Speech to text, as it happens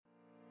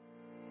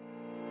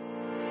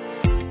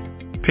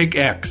Pig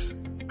X.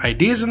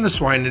 Ideas in the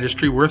swine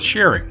industry worth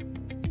sharing.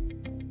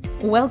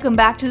 Welcome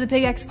back to the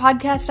Pig X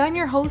podcast. I'm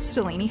your host,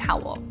 Delaney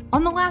Howell.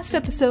 On the last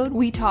episode,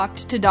 we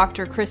talked to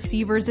Dr. Chris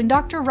Sievers and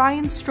Dr.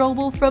 Ryan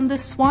Strobel from the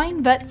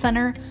Swine Vet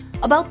Center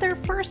about their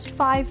first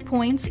 5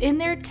 points in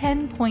their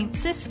 10-point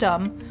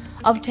system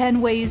of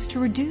 10 ways to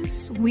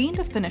reduce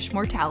wean-to-finish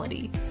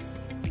mortality.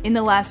 In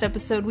the last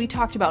episode, we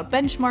talked about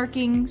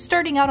benchmarking,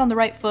 starting out on the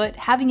right foot,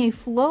 having a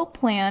flow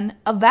plan,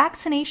 a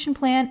vaccination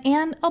plan,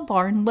 and a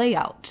barn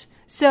layout.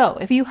 So,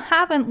 if you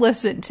haven't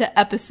listened to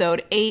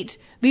episode 8,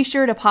 be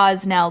sure to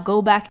pause now,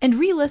 go back, and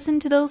re-listen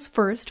to those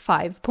first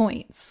 5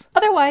 points.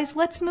 Otherwise,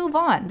 let's move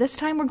on. This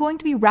time we're going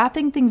to be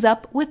wrapping things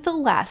up with the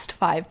last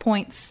 5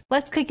 points.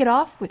 Let's kick it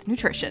off with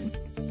nutrition.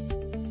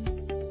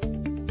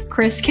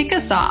 Chris, kick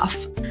us off.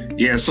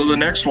 Yeah, so the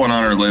next one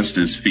on our list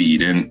is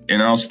feed, and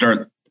I'll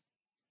start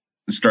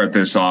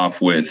this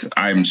off with,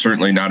 I'm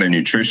certainly not a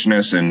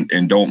nutritionist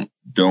and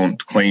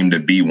don't claim to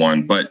be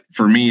one, but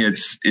for me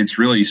it's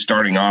really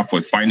starting off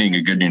with finding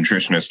a good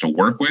nutritionist to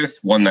work with,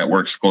 one that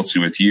works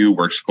closely with you,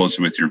 works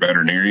closely with your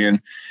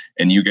veterinarian,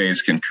 and you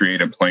guys can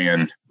create a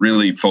plan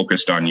really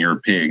focused on your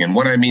pig. And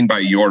what I mean by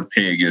your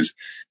pig is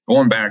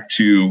going back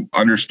to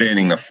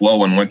understanding the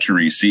flow and what you're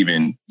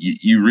receiving.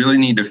 You really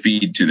need to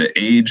feed to the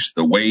age,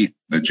 the weight,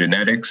 the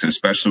genetics,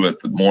 especially with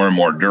more and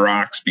more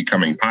Durocs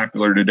becoming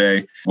popular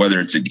today, whether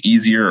it's an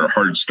easier or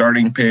hard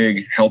starting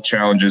pig, health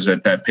challenges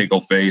that pig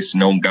will face,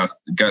 known gut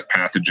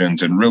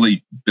pathogens, and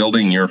really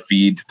building your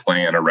feed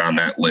plan around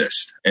that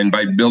list. And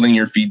by building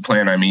your feed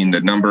plan, I mean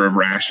the number of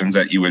rations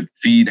that you would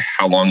feed,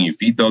 how long you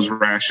feed those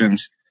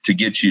rations, to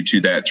get you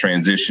to that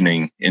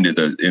transitioning into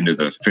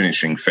the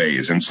finishing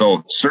phase. And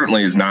so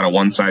certainly is not a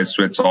one size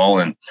fits all,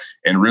 and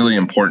really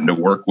important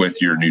to work with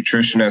your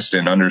nutritionist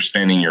and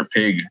understanding your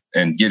pig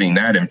and getting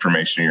that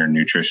information to your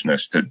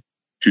nutritionist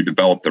to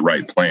develop the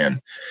right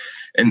plan.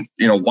 And,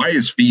 why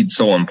is feed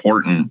so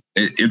important?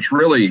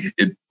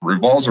 It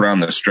revolves around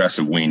the stress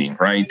of weaning,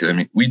 right? I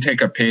mean, we take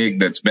a pig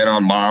that's been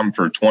on mom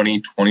for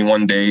 20,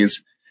 21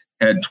 days,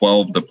 had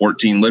 12 to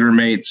 14 litter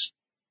mates,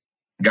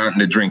 gotten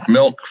to drink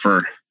milk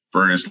for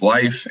his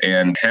life,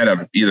 and had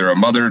either a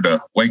mother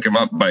to wake him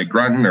up by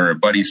grunting or a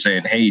buddy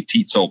saying, hey,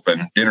 teats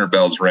open, dinner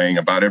bells rang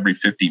about every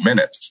 50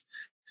 minutes.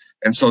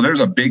 And so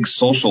there's a big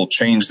social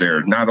change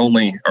there. Not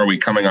only are we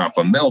coming off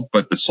of milk,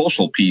 but the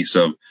social piece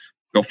of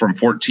go from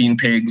 14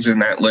 pigs in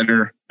that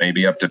litter,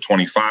 maybe up to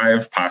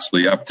 25,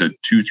 possibly up to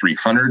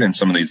 200-300 in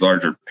some of these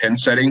larger pen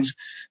settings.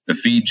 The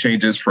feed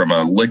changes from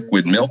a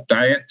liquid milk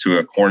diet to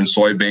a corn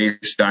soy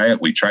based diet.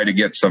 We try to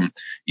get some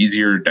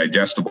easier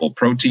digestible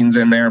proteins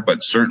in there,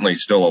 but certainly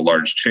still a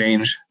large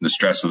change. The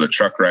stress of the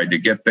truck ride to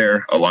get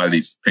there. A lot of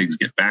these pigs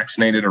get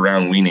vaccinated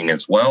around weaning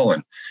as well.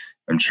 And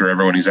I'm sure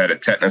everyone who's had a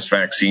tetanus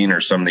vaccine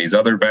or some of these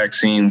other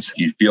vaccines,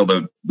 you feel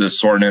the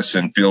soreness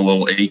and feel a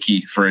little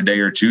achy for a day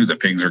or two. The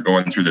pigs are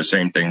going through the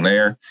same thing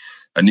there.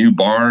 A new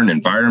barn,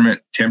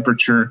 environment,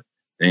 temperature.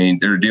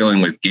 They're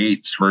dealing with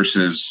gates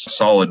versus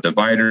solid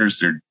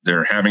dividers.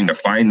 They're having to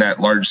find that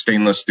large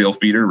stainless steel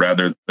feeder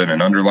rather than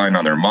an underline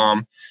on their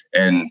mom,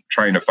 and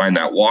trying to find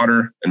that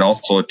water, and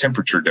also a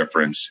temperature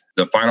difference.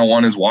 The final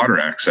one is water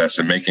access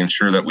and making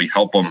sure that we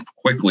help them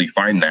quickly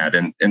find that.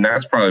 And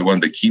that's probably one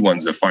of the key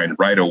ones to find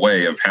right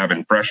away, of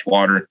having fresh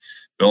water,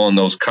 filling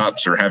those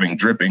cups, or having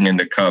dripping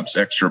into cups,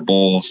 extra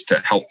bowls to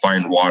help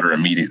find water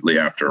immediately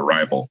after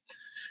arrival.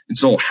 And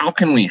so how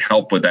can we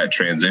help with that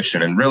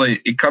transition? And really,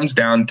 it comes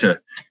down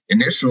to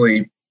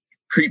initially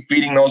creep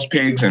feeding those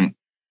pigs and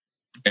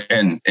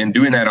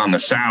doing that on the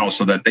sow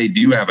so that they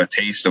do have a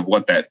taste of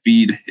what that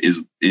feed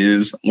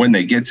is when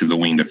they get to the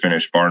wean to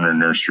finish barn or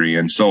nursery.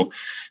 And so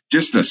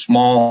just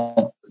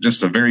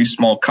a very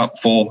small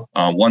cupful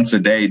once a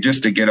day,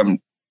 just to get them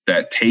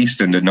that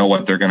taste and to know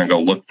what they're going to go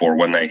look for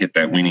when they hit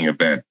that weaning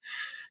event.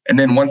 And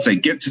then once they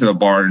get to the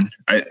barn,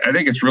 I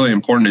think it's really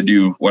important to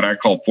do what I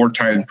call 4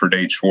 times per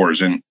day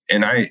chores. And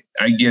I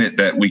get it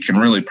that we can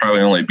really probably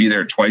only be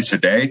there twice a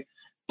day.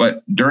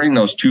 But during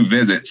those 2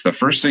 visits, the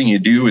first thing you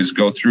do is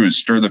go through and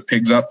stir the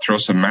pigs up, throw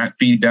some mat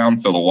feed down,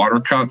 fill the water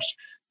cups,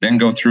 then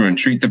go through and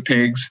treat the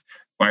pigs.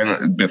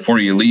 Finally, before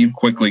you leave,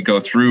 quickly go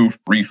through,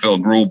 refill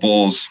gruel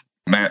bowls,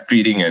 mat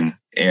feeding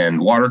and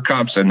water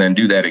cups, and then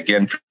do that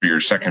again for your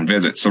second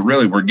visit. So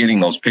really, we're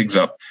getting those pigs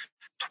up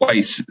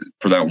twice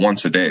for that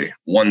once a day,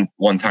 one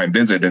time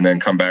visit, and then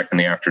come back in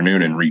the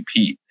afternoon and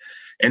repeat.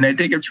 And I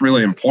think it's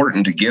really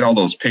important to get all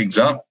those pigs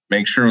up,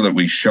 make sure that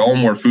we show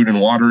them where food and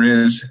water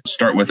is,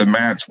 start with the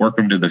mats, work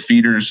them to the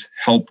feeders,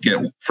 help get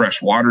fresh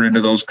water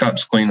into those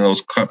cups, clean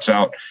those cups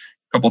out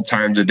a couple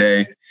times a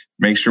day,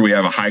 make sure we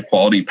have a high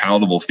quality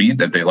palatable feed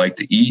that they like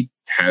to eat,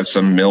 has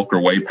some milk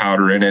or whey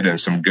powder in it and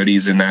some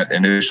goodies in that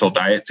initial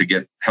diet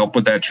to help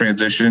with that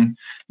transition.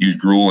 Use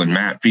gruel and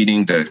mat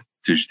feeding to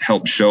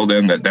help show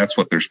them that that's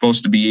what they're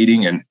supposed to be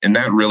eating. And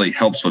that really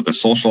helps with the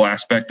social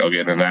aspect. I'll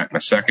get into that in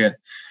a second.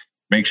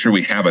 Make sure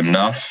we have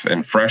enough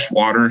and fresh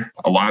water.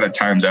 A lot of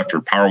times after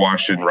power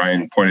washing,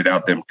 Ryan pointed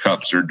out them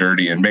cups are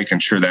dirty, and making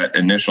sure that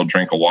initial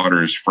drink of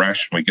water is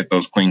fresh and we get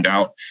those cleaned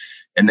out.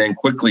 and then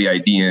quickly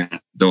IDing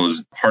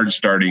those hard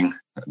starting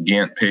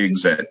Gant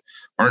pigs that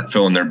aren't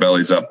filling their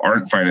bellies up,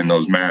 aren't finding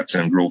those mats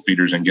and gruel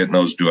feeders, and getting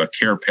those to a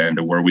care pen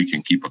to where we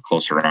can keep a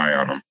closer eye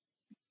on them.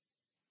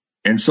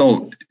 And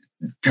so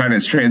kind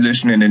of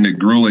transitioning into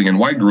grueling and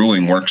why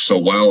grueling works so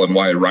well and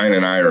why Ryan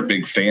and I are a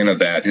big fan of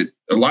that.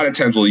 A lot of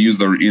times we'll use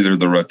either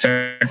the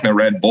Rotechna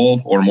Red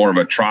Bull or more of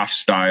a trough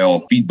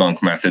style feed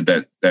bunk method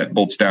that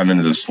bolts down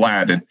into the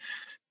slat. And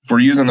if we're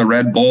using the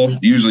Red Bull,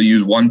 usually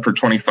use 1 per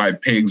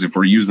 25 pigs. If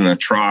we're using the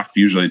trough,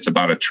 usually it's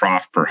about a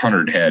trough per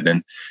 100 head.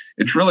 And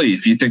it's really,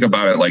 if you think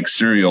about it like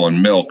cereal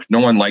and milk, no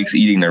one likes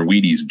eating their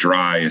Wheaties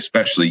dry,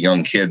 especially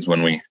young kids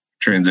when we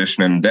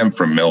transitioning them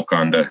from milk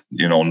onto,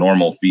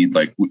 normal food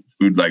like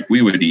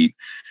we would eat.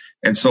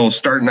 And so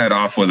starting that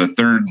off with a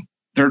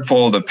third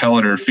full of the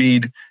pellet or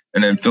feed,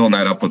 and then filling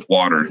that up with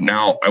water.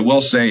 Now, I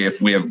will say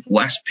if we have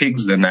less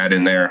pigs than that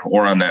in there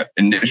or on that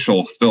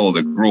initial fill of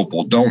the gruel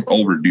pool, don't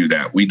overdo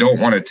that. We don't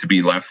want it to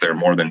be left there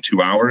more than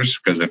 2 hours,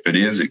 because if it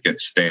is, it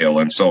gets stale.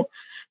 And so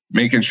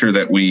making sure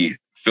that we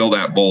fill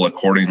that bowl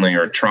accordingly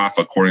or trough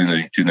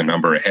accordingly to the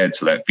number of heads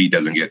so that feed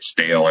doesn't get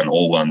stale and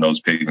old on those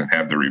pigs and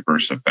have the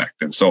reverse effect.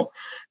 And so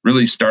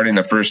really starting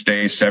the first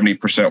day,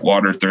 70%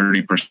 water,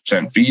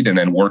 30% feed, and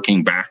then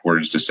working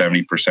backwards to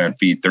 70%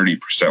 feed,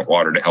 30%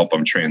 water to help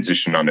them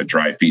transition onto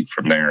dry feed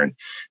from there. And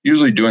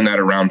usually doing that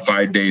around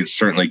 5 days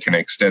certainly can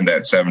extend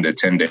that 7 to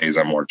 10 days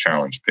on more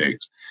challenged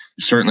pigs.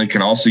 You certainly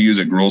can also use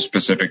a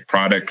gruel-specific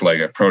product like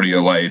a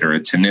Proteolite or a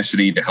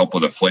Tonicity to help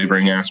with a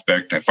flavoring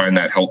aspect. I find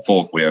that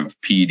helpful if we have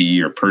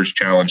PD or PRRS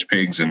challenge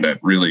pigs and that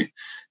really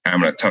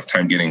having a tough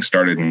time getting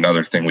started.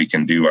 Another thing we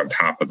can do on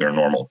top of their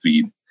normal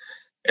feed.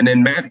 And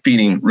then mat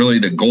feeding, really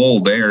the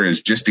goal there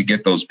is just to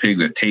get those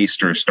pigs a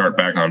taste or start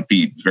back on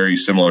feed. Very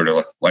similar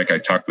to like I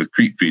talked with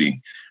creep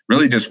feeding.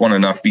 Really just want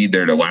enough feed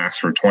there to last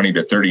for 20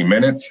 to 30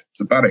 minutes.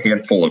 It's about a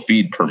handful of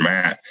feed per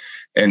mat.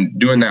 And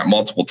doing that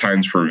multiple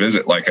times per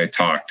visit, like I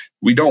talked,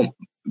 we don't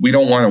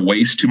want to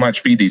waste too much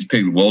feed. These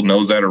pigs will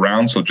nose that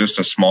around, so just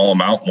a small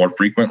amount more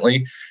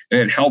frequently. And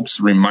it helps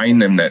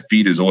remind them that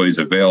feed is always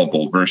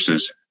available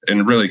versus,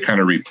 and really kind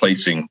of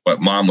replacing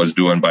what mom was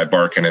doing by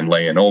barking and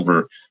laying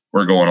over.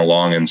 We're going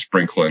along and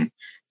sprinkling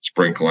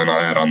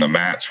that on the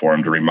mats for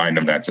them to remind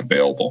them that's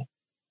available.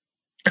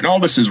 And all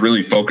this is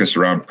really focused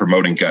around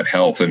promoting gut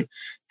health, and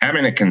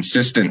having a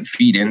consistent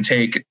feed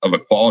intake of a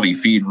quality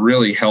feed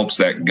really helps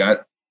that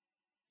gut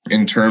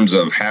in terms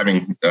of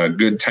having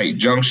good tight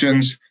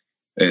junctions.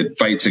 It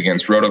fights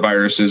against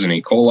rotaviruses and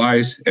E.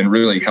 coli and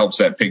really helps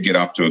that pig get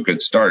off to a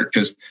good start,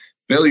 because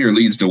failure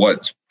leads to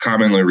what's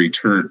commonly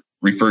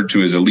referred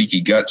to as a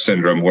leaky gut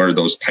syndrome, where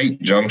those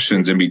tight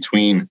junctions in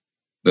between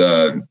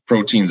the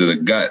proteins of the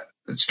gut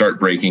start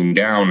breaking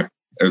down,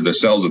 or the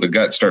cells of the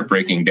gut start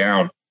breaking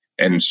down,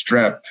 and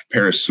strep,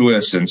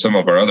 parasuis, and some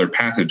of our other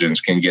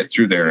pathogens can get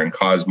through there and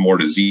cause more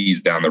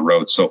disease down the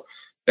road. So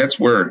that's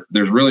where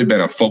there's really been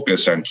a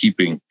focus on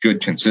keeping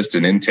good,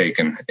 consistent intake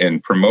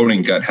and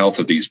promoting gut health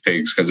of these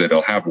pigs, because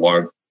it'll have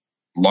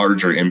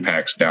larger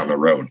impacts down the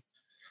road.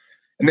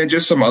 And then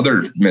just some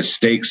other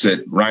mistakes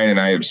that Ryan and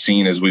I have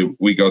seen as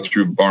we go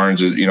through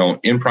barns is,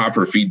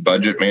 improper feed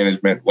budget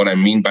management. What I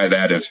mean by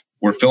that, if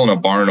we're filling a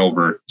barn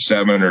over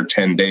 7 or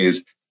 10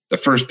 days, the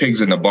first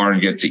pigs in the barn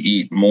get to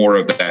eat more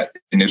of that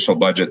initial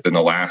budget than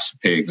the last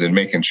pigs, and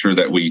making sure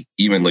that we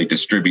evenly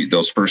distribute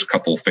those first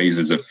couple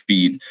phases of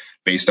feed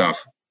based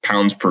off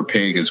pounds per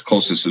pig as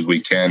closest as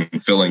we can,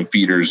 filling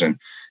feeders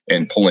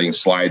and pulling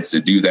slides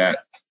to do that,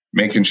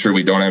 making sure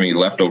we don't have any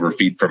leftover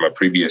feed from a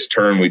previous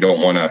turn. We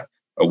don't want a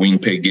wean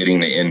pig getting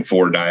the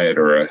N4 diet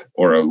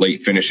or a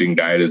late finishing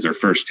diet as their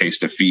first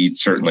taste of feed.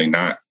 Certainly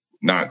that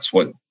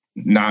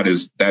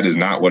is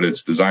not what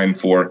it's designed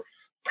for.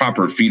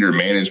 Proper feeder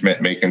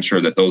management, making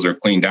sure that those are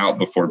cleaned out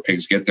before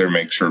pigs get there,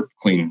 make sure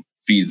clean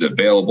feed's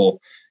available,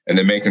 and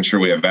then making sure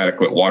we have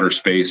adequate water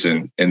space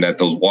and that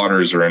those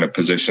waters are in a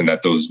position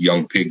that those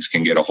young pigs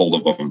can get a hold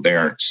of them. They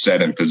aren't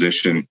set in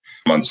position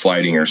on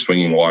sliding or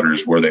swinging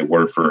waters where they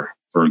were for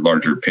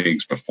larger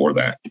pigs before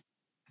that.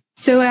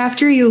 So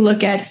after you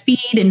look at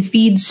feed and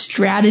feed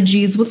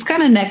strategies, what's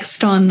kind of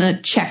next on the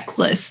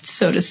checklist,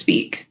 so to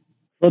speak?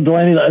 Well,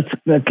 Delaney,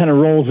 that kind of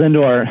rolls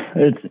into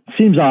it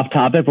seems off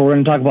topic, but we're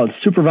going to talk about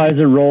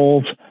supervisor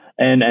roles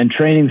and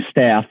training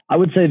staff. I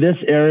would say this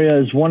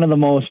area is one of the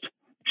most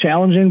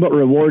challenging but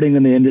rewarding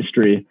in the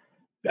industry.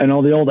 I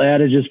know the old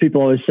adage is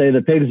people always say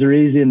the pigs are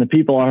easy and the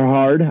people are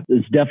hard.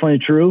 It's definitely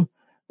true.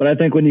 But I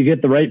think when you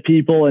get the right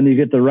people and you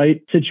get the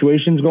right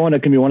situations going,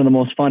 it can be one of the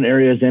most fun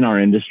areas in our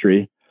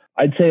industry.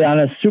 I'd say on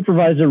a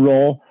supervisor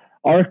role,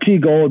 our key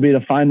goal would be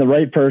to find the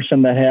right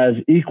person that has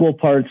equal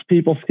parts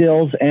people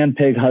skills and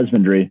pig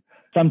husbandry.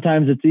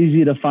 Sometimes it's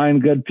easy to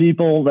find good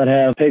people that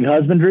have pig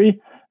husbandry,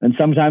 and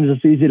sometimes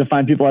it's easy to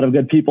find people that have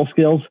good people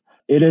skills.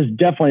 It is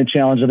definitely a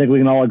challenge. I think we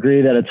can all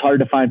agree that it's hard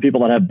to find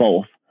people that have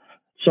both.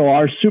 So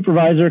our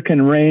supervisor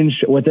can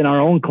range within our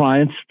own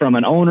clients from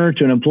an owner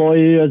to an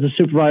employee as a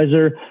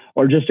supervisor,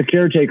 or just a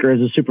caretaker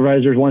as a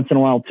supervisor once in a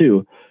while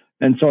too.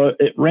 And so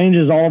it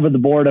ranges all over the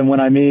board. And when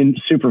I mean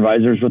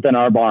supervisors within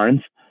our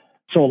barns.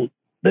 So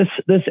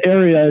this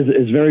area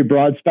is very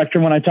broad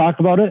spectrum when I talk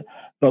about it,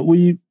 but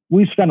we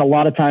spend a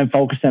lot of time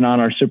focusing on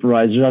our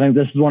supervisors. I think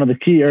this is one of the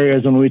key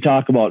areas when we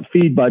talk about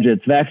feed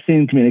budgets,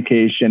 vaccine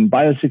communication,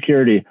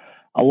 biosecurity.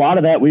 A lot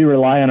of that we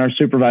rely on our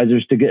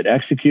supervisors to get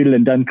executed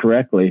and done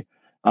correctly.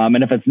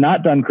 And if it's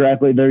not done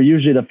correctly, they're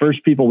usually the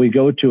first people we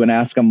go to and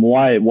ask them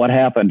why, what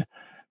happened,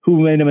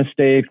 who made a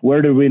mistake,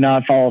 where did we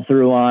not follow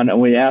through on,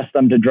 and we ask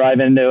them to dive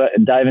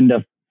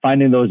into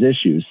finding those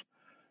issues.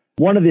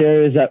 One of the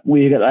areas that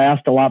we get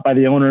asked a lot by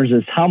the owners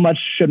is how much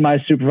should my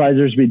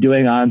supervisors be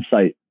doing on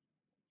site?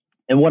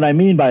 And what I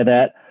mean by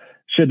that,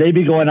 should they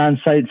be going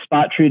on site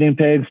spot treating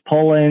pigs,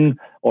 pulling,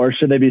 or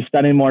should they be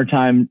spending more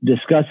time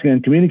discussing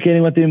and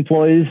communicating with the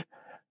employees?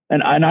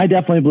 And I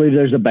definitely believe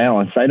there's a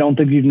balance. I don't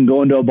think you can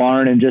go into a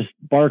barn and just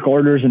bark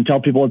orders and tell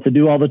people what to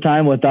do all the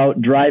time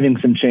without driving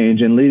some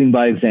change and leading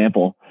by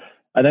example.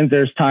 I think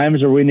there's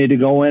times where we need to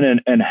go in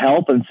and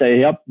help and say,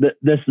 yep,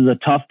 this is a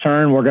tough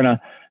turn. We're going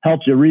to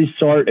help you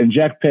resort,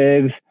 inject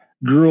pigs,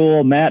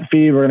 gruel, mat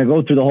feed. We're going to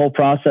go through the whole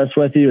process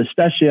with you,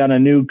 especially on a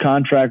new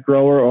contract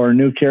grower or a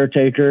new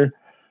caretaker.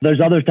 There's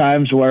other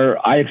times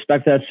where I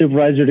expect that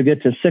supervisor to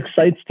get to 6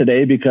 sites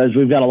today because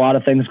we've got a lot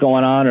of things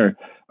going on, or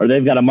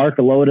they've got to mark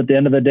a load at the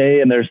end of the day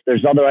and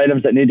there's other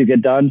items that need to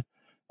get done.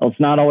 Well, it's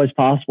not always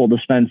possible to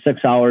spend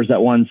 6 hours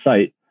at one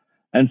site.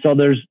 And so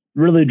there's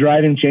really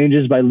driving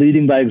changes by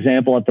leading by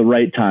example at the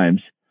right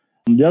times.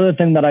 The other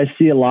thing that I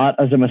see a lot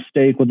as a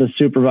mistake with a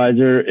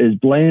supervisor is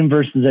blame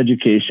versus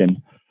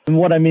education. And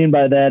what I mean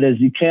by that is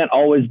you can't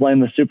always blame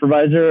the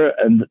supervisor,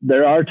 and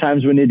there are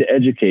times we need to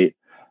educate.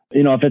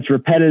 You know, if it's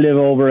repetitive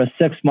over a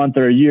 6-month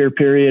or a year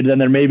period, then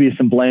there may be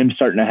some blame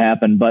starting to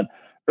happen. But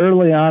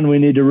early on, we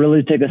need to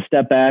really take a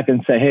step back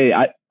and say, hey,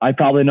 I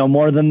probably know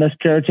more than this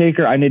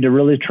caretaker. I need to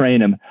really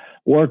train him,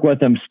 work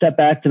with him, step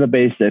back to the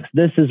basics.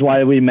 This is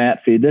why we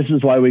mat feed. This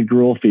is why we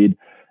gruel feed.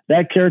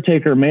 That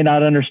caretaker may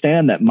not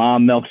understand that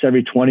mom milks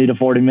every 20 to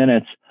 40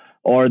 minutes,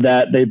 or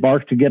that they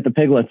bark to get the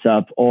piglets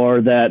up,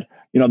 or that,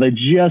 you know, they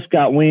just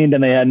got weaned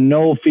and they had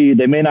no feed.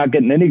 They may not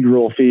get any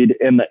gruel feed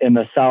in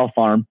the sow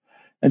farm.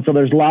 And so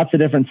there's lots of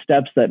different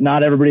steps that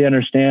not everybody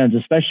understands,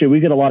 especially we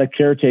get a lot of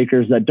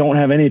caretakers that don't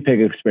have any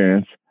pig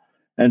experience.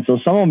 And so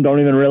some of them don't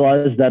even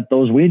realize that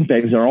those weaned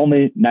pigs are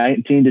only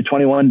 19 to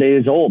 21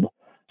 days old.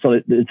 So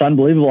it's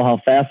unbelievable how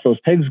fast those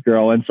pigs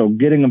grow. And so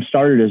getting them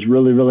started is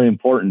really, really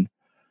important.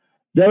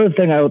 The other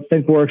thing I would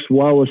think works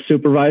well with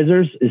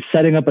supervisors is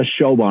setting up a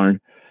show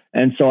barn.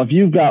 And so if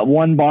you've got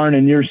one barn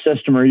in your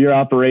system or your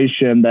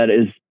operation that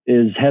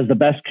has the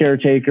best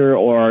caretaker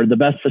or the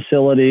best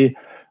facility,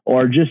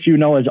 or just, you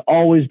know, has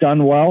always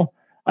done well,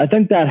 I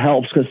think that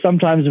helps, because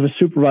sometimes if a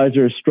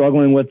supervisor is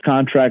struggling with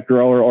contract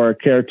grower or a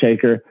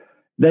caretaker,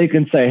 they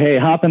can say, hey,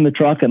 hop in the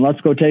truck and let's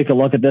go take a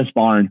look at this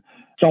barn.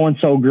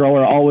 So-and-so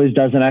grower always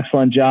does an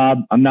excellent job.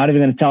 I'm not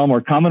even going to tell him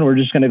we're coming. We're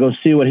just going to go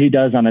see what he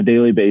does on a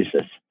daily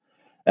basis.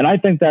 And I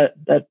think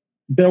that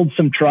builds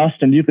some trust,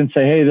 and you can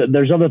say, hey,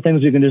 there's other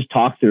things you can just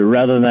talk through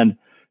rather than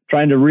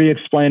trying to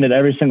re-explain it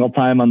every single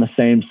time on the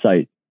same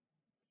site.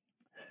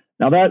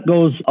 Now that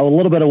goes a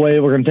little bit away.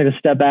 We're going to take a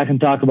step back and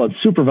talk about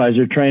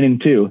supervisor training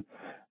too.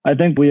 I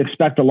think we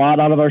expect a lot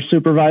out of our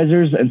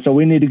supervisors, and so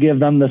we need to give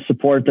them the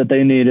support that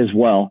they need as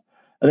well.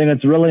 I think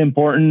it's really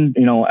important,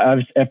 you know,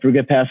 after we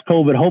get past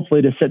COVID,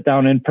 hopefully to sit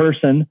down in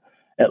person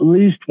at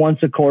least once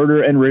a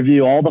quarter and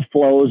review all the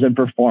flows and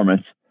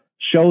performance.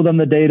 Show them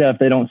the data if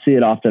they don't see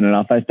it often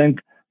enough. I think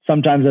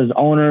sometimes as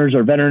owners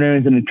or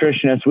veterinarians and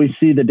nutritionists, we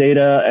see the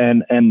data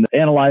and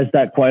analyze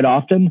that quite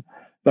often,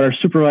 but our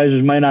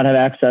supervisors might not have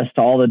access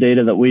to all the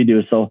data that we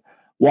do. So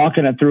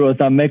walking it through with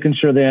them, making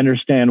sure they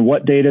understand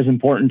what data is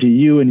important to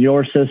you and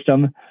your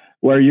system,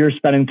 where you're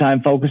spending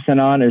time focusing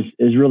on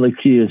is really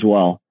key as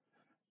well.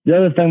 The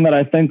other thing that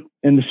I think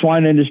in the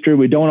swine industry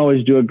we don't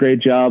always do a great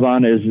job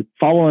on is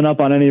following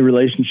up on any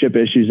relationship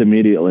issues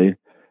immediately.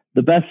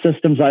 The best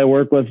systems I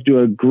work with do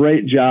a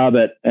great job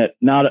at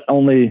not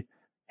only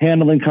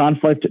handling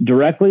conflict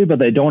directly, but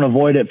they don't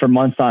avoid it for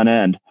months on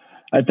end.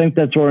 I think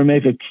that's where we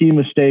make a key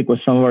mistake with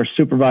some of our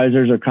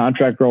supervisors or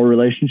contract grower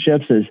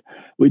relationships is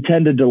we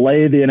tend to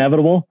delay the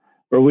inevitable,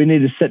 where we need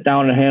to sit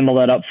down and handle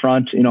that up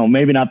front, you know,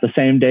 maybe not the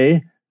same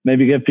day,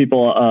 maybe give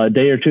people a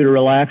day or two to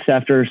relax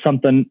after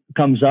something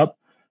comes up,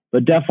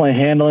 but definitely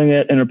handling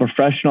it in a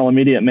professional,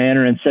 immediate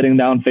manner and sitting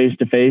down face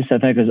to face, I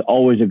think is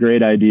always a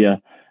great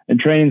idea. And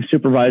training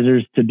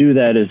supervisors to do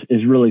that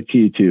is really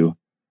key too.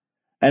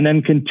 And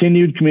then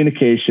continued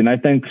communication. I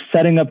think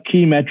setting up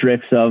key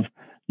metrics of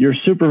your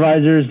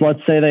supervisors, let's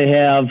say they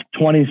have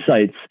 20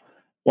 sites.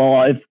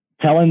 Well, if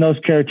telling those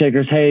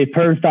caretakers, hey,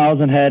 per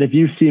 1,000 head, if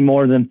you see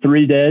more than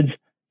 3 deads,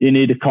 you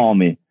need to call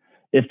me.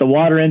 If the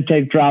water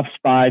intake drops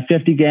by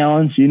 50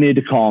 gallons, you need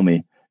to call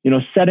me. You know,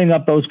 setting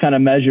up those kind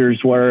of measures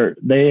where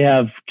they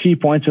have key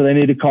points where they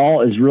need to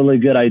call is really a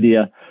good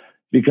idea,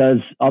 because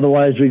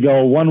otherwise we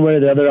go one way or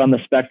the other on the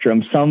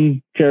spectrum.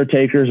 Some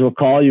caretakers will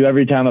call you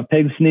every time a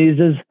pig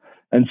sneezes,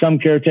 and some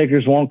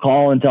caretakers won't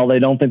call until they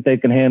don't think they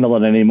can handle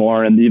it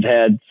anymore and you've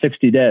had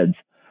 60 deads.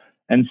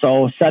 And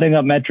so setting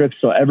up metrics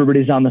so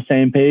everybody's on the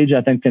same page,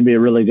 I think, can be a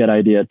really good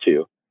idea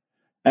too.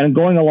 And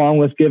going along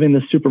with giving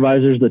the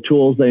supervisors the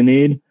tools they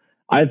need,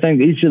 I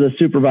think each of the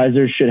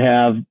supervisors should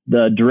have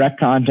the direct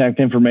contact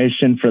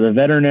information for the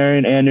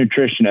veterinarian and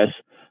nutritionist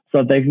so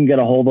that they can get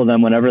a hold of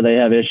them whenever they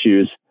have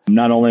issues,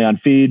 not only on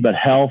feed, but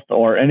health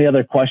or any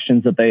other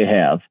questions that they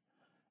have.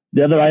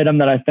 The other item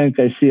that I think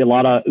I see a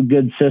lot of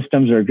good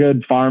systems or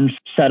good farms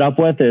set up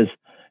with is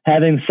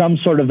having some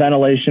sort of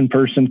ventilation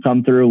person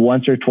come through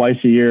once or twice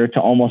a year to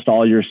almost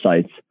all your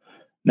sites.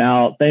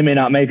 Now, they may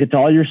not make it to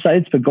all your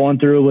sites, but going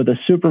through with a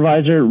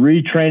supervisor,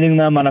 retraining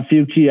them on a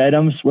few key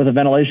items with a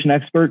ventilation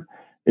expert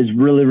is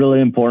really,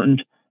 really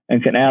important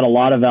and can add a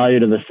lot of value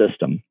to the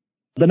system.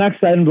 The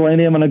next item,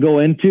 Delaney, I'm going to go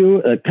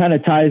into, kind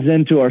of ties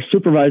into our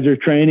supervisor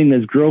training,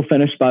 is grow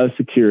finish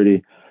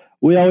biosecurity.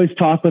 We always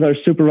talk with our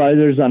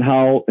supervisors on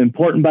how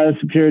important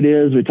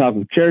biosecurity is. We talk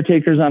with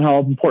caretakers on how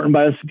important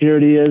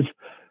biosecurity is.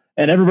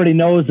 And everybody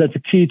knows that's a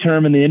key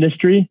term in the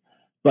industry.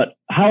 But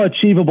how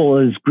achievable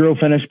is grow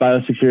finish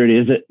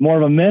biosecurity? Is it more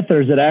of a myth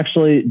or is it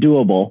actually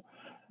doable?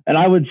 And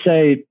I would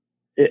say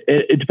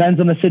it depends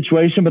on the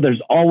situation, but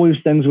there's always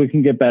things we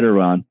can get better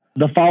on.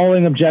 The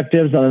following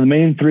objectives are the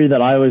main three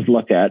that I always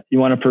look at. You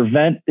want to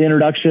prevent the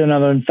introduction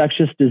of an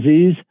infectious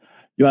disease.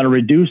 You want to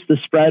reduce the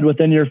spread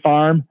within your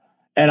farm,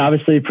 and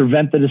obviously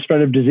prevent the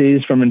spread of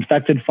disease from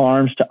infected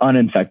farms to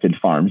uninfected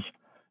farms.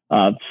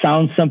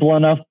 Sounds simple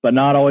enough, but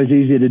not always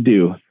easy to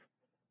do.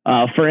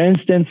 For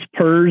instance,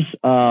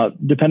 PRRS,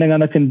 depending on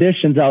the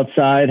conditions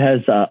outside,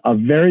 has a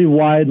very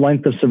wide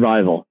length of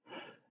survival.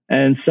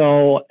 And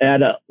so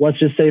at, let's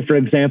just say, for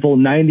example,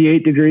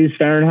 98 degrees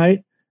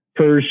Fahrenheit,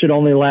 PRRS should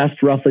only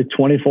last roughly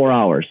 24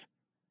 hours.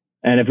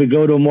 And if we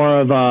go to more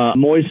of a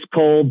moist,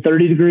 cold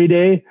 30-degree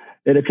day,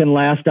 it can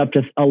last up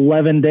to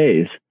 11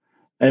 days.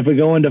 And if we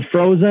go into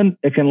frozen,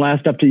 it can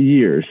last up to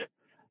years.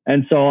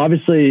 And so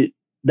obviously,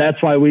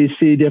 that's why we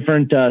see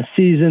different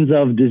seasons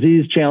of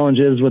disease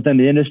challenges within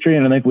the industry.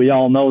 And I think we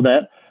all know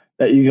that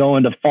you go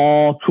into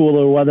fall,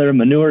 cooler weather,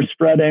 manure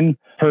spreading,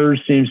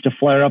 PRRS seems to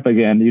flare up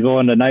again. You go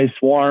into nice,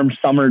 warm,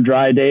 summer,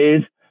 dry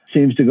days,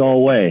 seems to go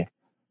away.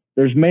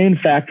 There's main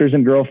factors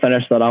in grow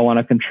finish that I want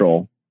to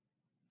control.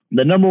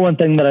 The number one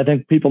thing that I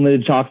think people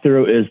need to talk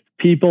through is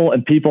people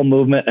and people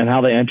movement and how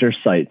they enter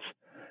sites.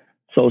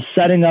 So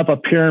setting up a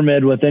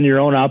pyramid within your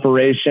own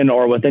operation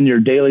or within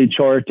your daily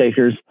chore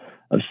takers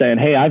of saying,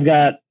 hey, I've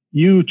got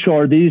you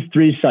chore these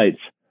 3 sites.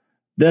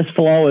 This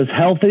flow is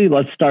healthy.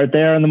 Let's start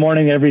there in the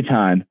morning every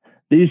time.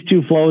 These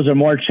 2 flows are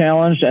more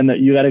challenged and that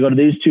you got to go to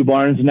these 2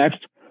 barns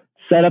next.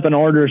 Set up an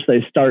order so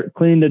they start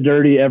clean to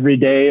dirty every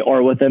day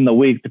or within the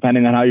week,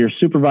 depending on how your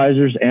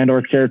supervisors and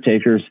or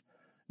caretakers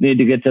need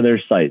to get to their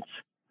sites.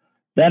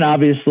 Then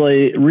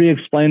obviously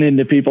re-explaining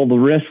to people the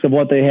risk of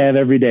what they have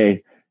every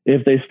day.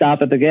 If they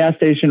stop at the gas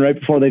station right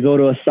before they go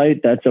to a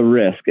site, that's a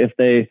risk. If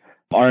they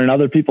are in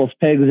other people's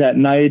pigs at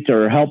night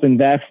or helping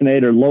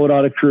vaccinate or load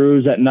out of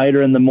crews at night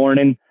or in the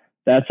morning,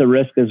 that's a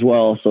risk as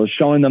well. So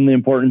showing them the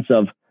importance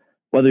of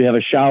whether you have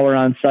a shower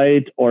on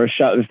site or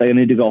if they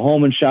need to go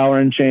home and shower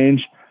and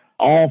change,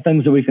 all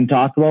things that we can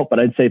talk about.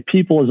 But I'd say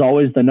people is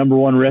always the number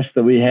one risk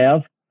that we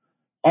have.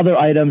 Other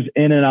items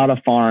in and out of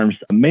farms,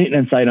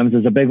 maintenance items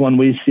is a big one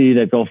we see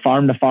that go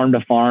farm to farm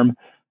to farm.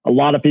 A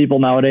lot of people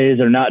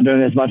nowadays are not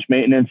doing as much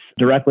maintenance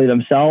directly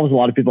themselves. A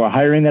lot of people are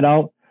hiring it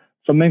out.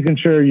 So making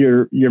sure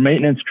your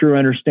maintenance crew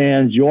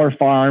understands your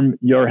farm,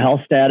 your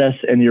health status,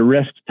 and your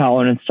risk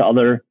tolerance to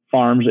other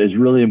farms is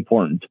really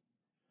important.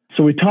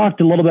 So we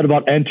talked a little bit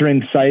about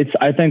entering sites.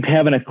 I think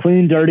having a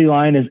clean, dirty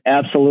line is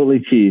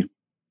absolutely key.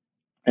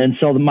 And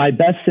so my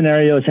best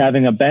scenario is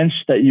having a bench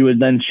that you would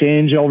then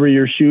change over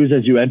your shoes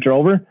as you enter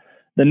over.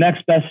 The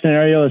next best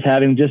scenario is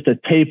having just a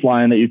tape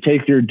line that you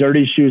take your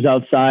dirty shoes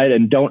outside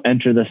and don't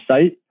enter the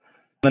site.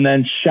 And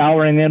then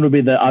showering in would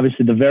be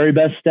obviously the very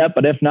best step,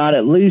 but if not,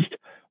 at least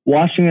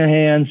washing your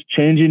hands,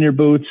 changing your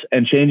boots,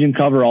 and changing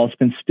coveralls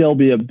can still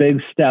be a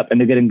big step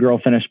into getting grow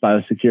finish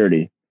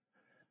biosecurity.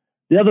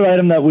 The other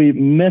item that we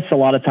miss a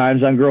lot of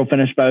times on grow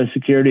finish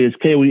biosecurity is,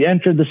 okay, we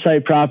entered the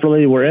site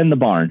properly, we're in the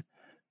barn.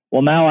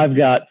 Well, now I've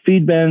got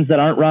feed bins that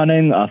aren't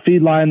running, a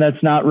feed line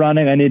that's not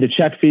running. I need to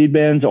check feed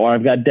bins, or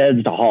I've got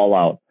deads to haul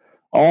out.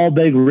 All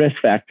big risk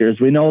factors.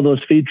 We know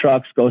those feed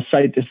trucks go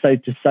site to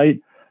site to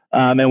site,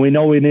 and we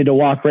know we need to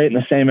walk right in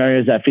the same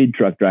area as that feed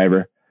truck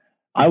driver.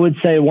 I would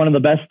say one of the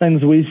best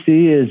things we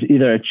see is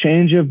either a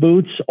change of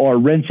boots or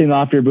rinsing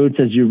off your boots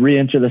as you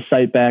re-enter the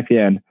site back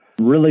in.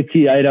 Really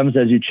key items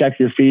as you check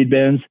your feed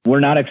bins. We're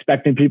not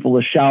expecting people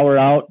to shower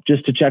out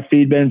just to check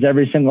feed bins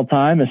every single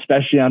time,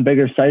 especially on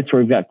bigger sites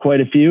where we've got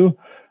quite a few,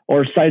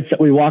 or sites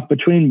that we walk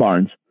between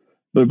barns.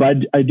 But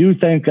I do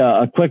think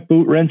a quick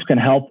boot rinse can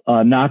help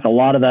knock a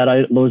lot of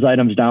those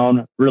items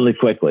down really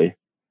quickly.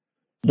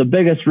 The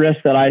biggest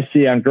risk that I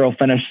see on grow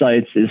finish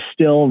sites is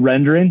still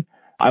rendering.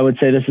 I would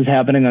say this is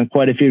happening on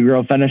quite a few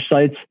grow finish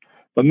sites,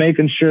 but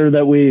making sure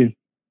that we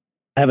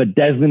have a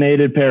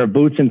designated pair of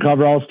boots and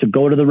coveralls to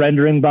go to the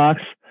rendering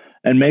box,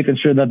 and making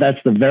sure that that's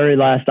the very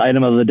last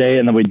item of the day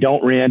and that we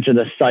don't re-enter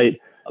the site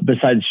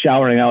besides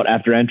showering out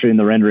after entering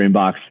the rendering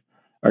box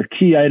are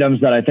key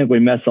items that I think we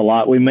miss a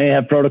lot. We may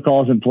have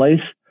protocols in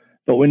place,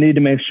 but we need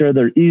to make sure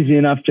they're easy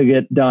enough to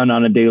get done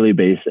on a daily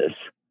basis.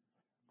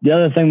 The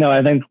other thing that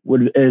I think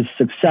is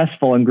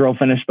successful in grow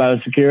finish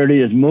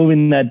biosecurity is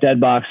moving that dead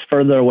box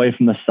further away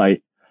from the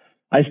site.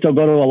 I still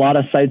go to a lot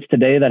of sites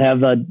today that have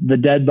the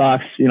dead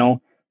box,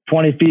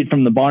 20 feet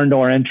from the barn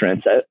door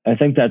entrance. I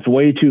think that's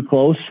way too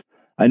close.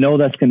 I know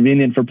that's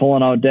convenient for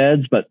pulling out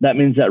deads, but that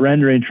means that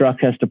rendering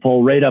truck has to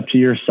pull right up to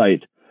your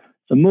site.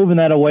 So moving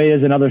that away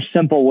is another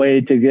simple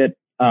way to get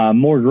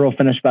more grow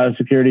finish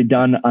biosecurity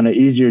done on an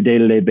easier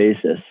day-to-day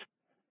basis.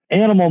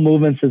 Animal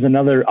movements is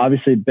another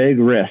obviously big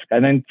risk. I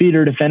think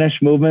feeder to finish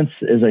movements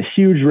is a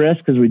huge risk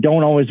because we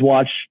don't always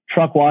watch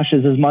truck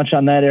washes as much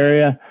on that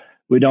area.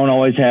 We don't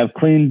always have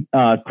clean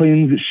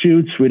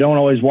chutes. We don't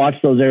always watch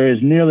those areas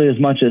nearly as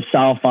much as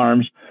sow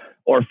farms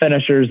or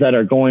finishers that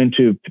are going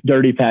to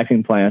dirty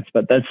packing plants,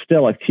 but that's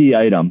still a key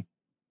item.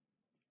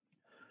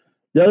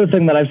 The other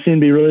thing that I've seen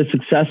be really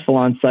successful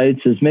on sites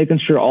is making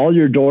sure all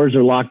your doors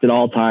are locked at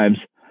all times,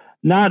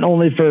 not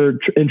only for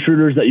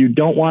intruders that you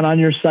don't want on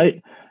your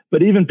site,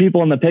 but even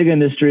people in the pig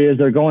industry, as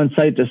they're going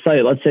site to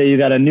site. Let's say you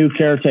got a new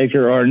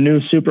caretaker or a new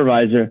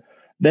supervisor.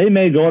 They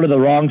may go to the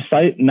wrong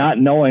site not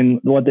knowing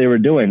what they were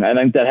doing. I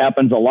think that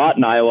happens a lot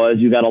in Iowa. Is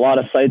you got a lot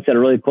of sites that are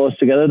really close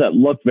together that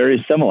look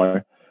very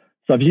similar.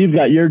 So if you've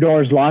got your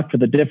doors locked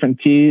with a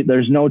different key,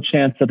 there's no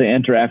chance that they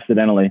enter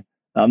accidentally.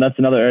 That's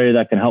another area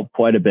that can help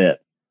quite a bit.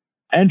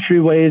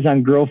 Entryways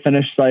on grow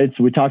finish sites,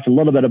 we talked a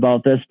little bit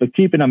about this, but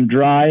keeping them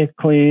dry,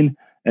 clean,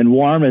 and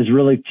warm is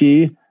really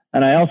key.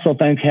 And I also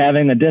think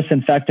having a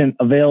disinfectant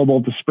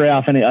available to spray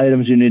off any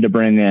items you need to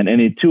bring in,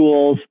 any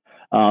tools,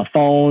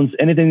 phones,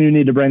 anything you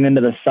need to bring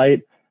into the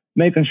site,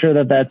 making sure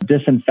that that's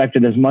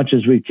disinfected as much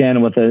as we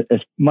can with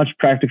as much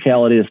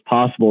practicality as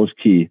possible is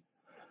key.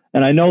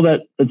 And I know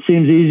that it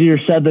seems easier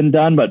said than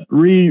done, but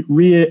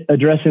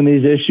readdressing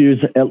these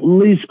issues, at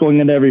least going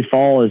into every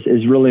fall,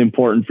 is really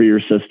important for your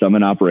system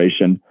and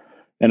operation.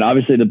 And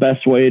obviously the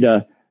best way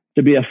to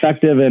be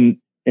effective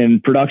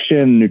in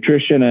production,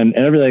 nutrition, and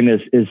everything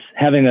is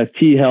having a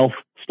key health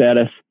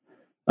status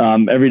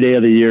every day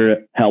of the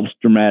year helps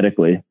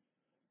dramatically.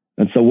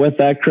 And so with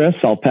that, Chris,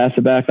 I'll pass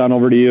it back on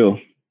over to you.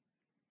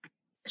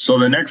 So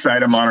the next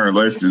item on our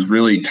list is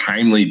really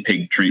timely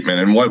pig treatment.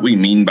 And what we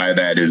mean by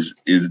that is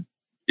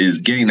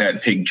getting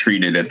that pig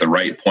treated at the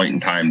right point in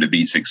time to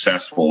be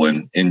successful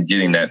in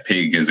getting that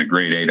pig as a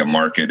grade A to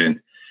market.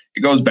 And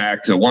it goes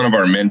back to one of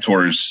our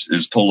mentors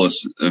has told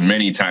us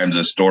many times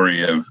a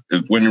story of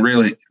when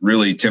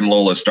really Tim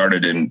Lola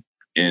started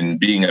in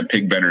being a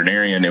pig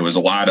veterinarian. It was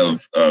a lot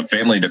of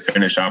family to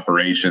finish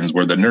operations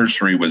where the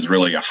nursery was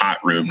really a hot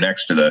room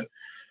next to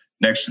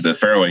the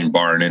farrowing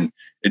barn. And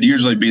it'd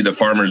usually be the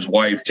farmer's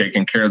wife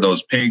taking care of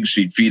those pigs.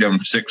 She'd feed them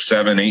 6,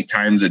 7, 8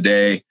 times a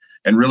day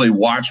and really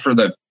watch for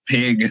the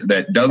pig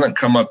that doesn't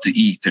come up to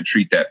eat to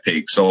treat that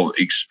pig. So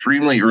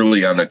extremely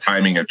early on the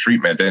timing of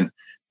treatment. And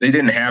they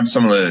didn't have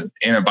some of the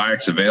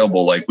antibiotics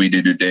available like we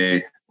do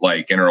today,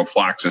 like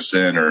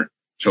enterofloxacin or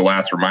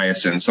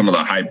tulathromycin, some of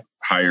the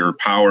higher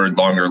powered,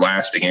 longer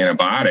lasting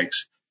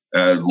antibiotics,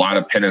 a lot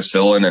of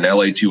penicillin and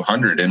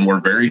LA200, and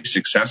we're very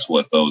successful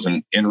with those.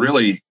 And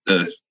really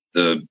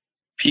the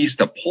piece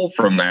to pull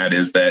from that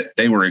is that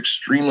they were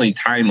extremely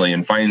timely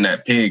in finding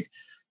that pig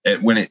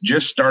when it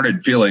just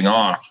started feeling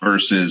off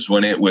versus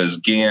when it was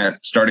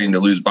starting to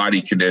lose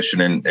body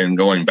condition and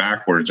going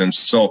backwards. And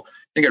so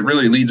I think it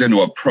really leads into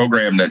a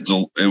program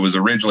that it was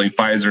originally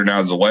Pfizer,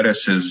 now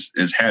Zoetis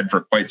has had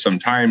for quite some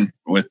time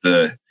with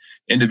the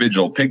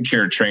individual pig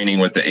care training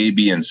with the A,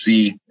 B, and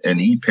C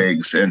and E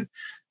pigs. And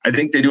I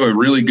think they do a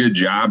really good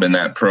job in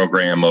that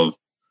program of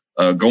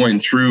going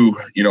through,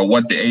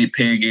 what the A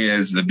pig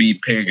is, the B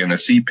pig, and the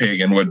C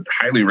pig, and would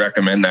highly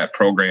recommend that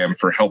program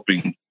for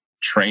helping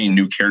train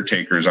new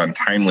caretakers on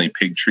timely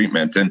pig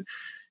treatment. And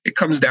it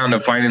comes down to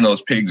finding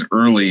those pigs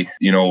early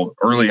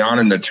on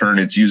in the turn.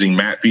 It's using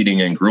mat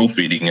feeding and gruel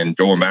feeding, and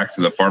going back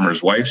to the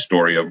farmer's wife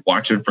story of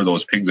watching for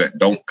those pigs that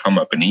don't come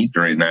up and eat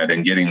during that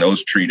and getting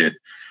those treated.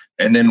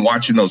 And then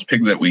watching those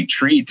pigs that we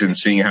treat and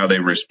seeing how they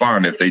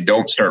respond. If they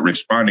don't start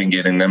responding,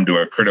 getting them to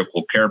a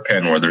critical care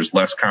pen where there's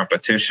less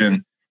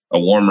competition, a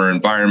warmer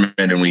environment,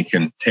 and we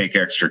can take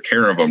extra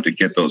care of them to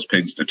get those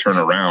pigs to turn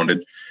around.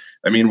 And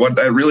I mean, what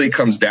that really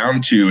comes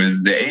down to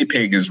is the A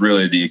pig is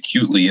really the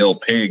acutely ill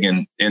pig,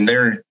 and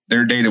their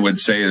data would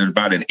say there's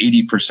about an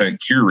 80%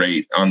 cure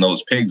rate on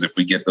those pigs if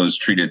we get those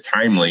treated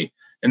timely.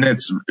 And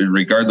that's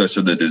regardless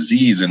of the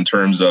disease in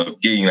terms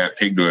of getting that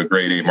pig to a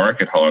grade A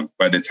market hog.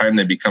 By the time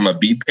they become a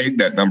B pig,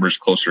 that number's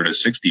closer to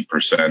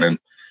 60%. And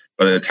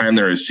by the time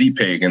they're a C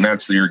pig, and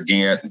that's your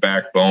gant,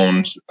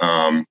 backbones,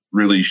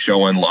 really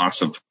showing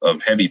loss of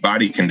heavy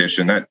body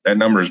condition, that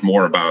number is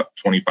more about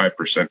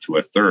 25% to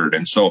a third.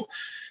 And so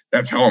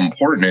that's how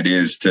important it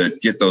is to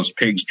get those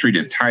pigs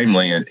treated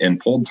timely and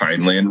pulled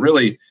timely. And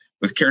really,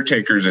 with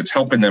caretakers, it's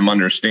helping them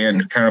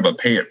understand kind of a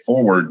pay it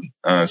forward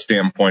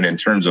standpoint in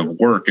terms of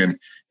work. And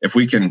if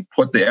we can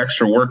put the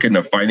extra work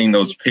into finding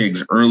those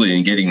pigs early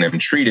and getting them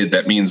treated,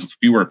 that means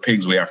fewer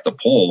pigs we have to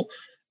pull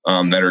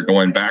that are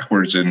going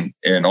backwards, and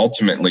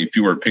ultimately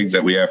fewer pigs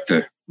that we have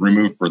to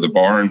removed for the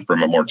barn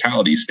from a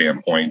mortality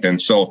standpoint. And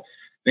so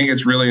I think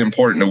it's really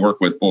important to work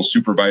with both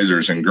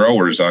supervisors and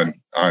growers on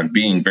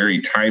being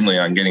very timely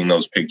on getting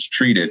those pigs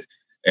treated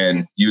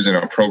and using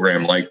a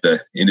program like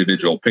the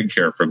individual pig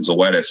care from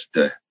Zoetis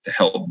to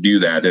help do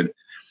that.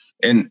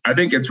 And I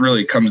think it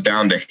really comes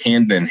down to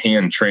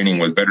hand-in-hand training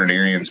with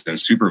veterinarians and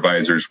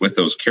supervisors with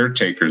those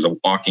caretakers of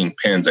walking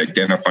pens,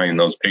 identifying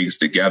those pigs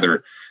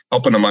together,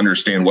 helping them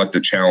understand what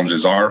the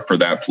challenges are for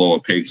that flow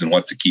of pigs and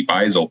what to keep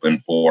eyes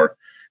open for,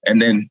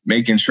 and then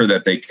making sure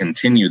that they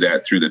continue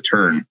that through the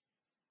turn.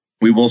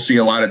 We will see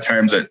a lot of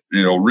times that,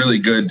 really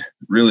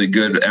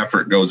good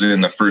effort goes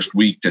in the first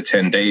week to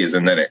 10 days,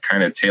 and then it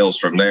kind of tails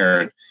from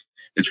there. And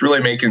it's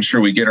really making sure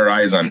we get our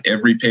eyes on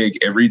every pig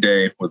every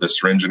day with a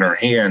syringe in our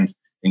hand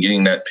and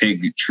getting that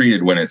pig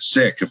treated when it's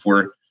sick. If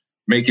we're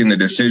making the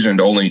decision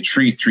to only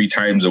treat 3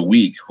 times a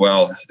week,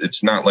 well,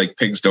 it's not like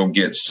pigs don't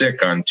get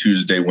sick on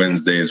Tuesday,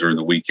 Wednesdays, or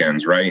the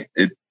weekends, right?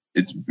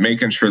 It's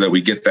making sure that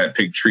we get that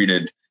pig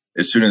treated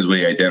as soon as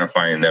we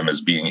identify them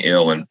as being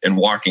ill, and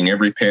walking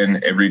every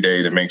pen every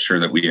day to make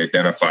sure that we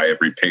identify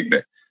every pig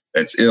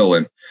that's ill.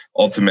 And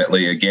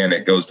ultimately, again,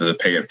 it goes to the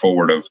pay it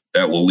forward of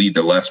that will lead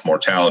to less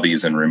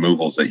mortalities and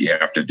removals that you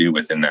have to do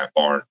within that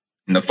barn.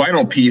 And the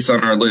final piece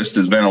on our list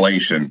is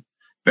ventilation.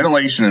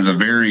 Ventilation is a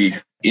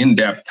very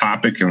in-depth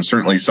topic and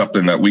certainly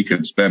something that we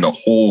could spend a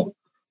whole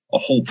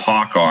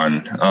talk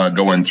on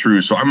going through.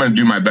 So I'm going to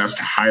do my best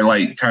to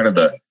highlight kind of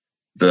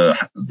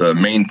the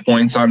main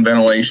points on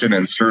ventilation,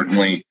 and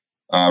certainly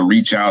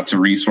reach out to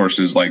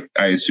resources like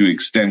ISU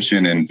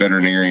Extension and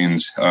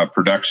veterinarians,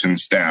 production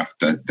staff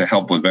to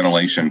help with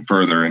ventilation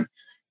further. And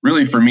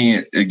really for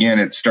me,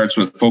 it starts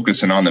with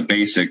focusing on the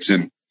basics.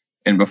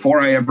 And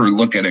before I ever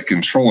look at a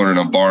controller in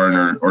a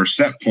barn or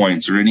set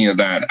points or any of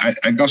that,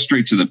 I go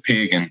straight to the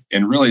pig.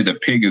 And really the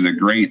pig is a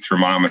great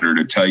thermometer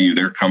to tell you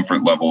their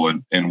comfort level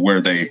and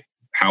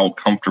how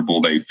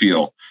comfortable they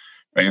feel.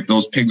 Right? If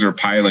those pigs are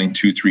piling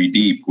 2-3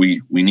 deep,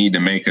 we need to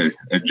make an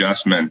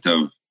adjustment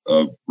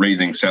of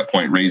raising set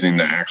point, raising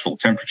the actual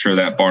temperature of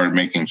that barn,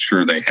 making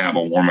sure they have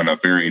a warm enough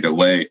area to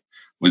lay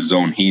with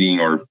zone heating,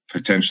 or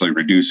potentially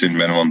reducing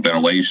minimum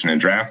ventilation and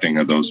drafting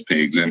of those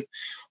pigs.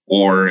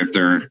 Or if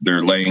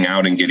they're laying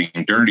out and getting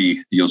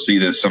dirty, you'll see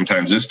this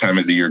sometimes this time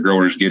of the year,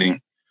 growers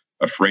getting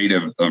afraid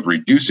of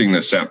reducing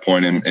the set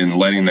point and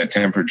letting that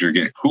temperature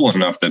get cool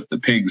enough that the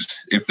pigs,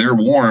 if they're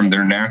warm,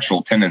 their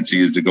natural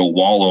tendency is to go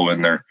wallow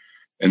in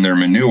their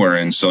manure.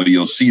 And so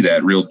you'll see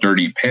that real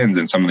dirty pens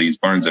in some of these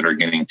barns that are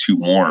getting too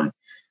warm.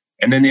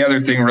 And then the other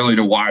thing really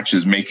to watch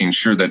is making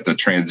sure that the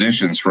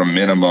transitions from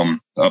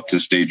minimum up to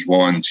stage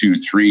 1,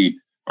 2, 3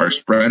 are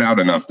spread out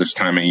enough this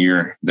time of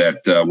year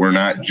that we're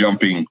not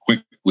jumping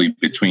quickly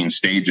between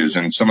stages.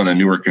 And some of the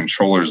newer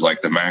controllers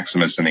like the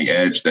Maximus and the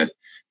Edge that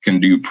can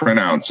do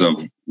printouts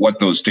of what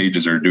those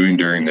stages are doing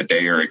during the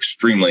day are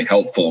extremely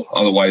helpful.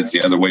 Otherwise,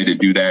 the other way to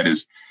do that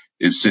is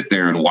sit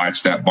there and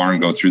watch that barn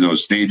go through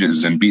those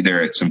stages and be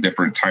there at some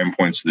different time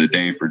points of the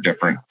day for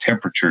different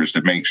temperatures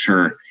to make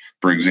sure,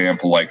 for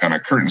example, like on a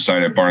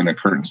curtain-sided barn, the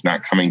curtain's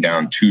not coming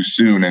down too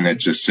soon and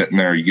it's just sitting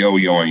there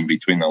yo-yoing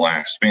between the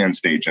last fan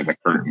stage and the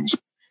curtains,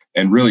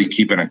 and really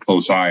keeping a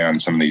close eye on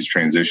some of these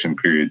transition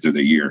periods of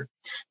the year.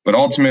 But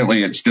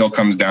ultimately, it still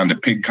comes down to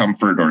pig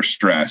comfort or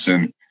stress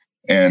and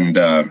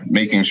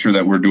making sure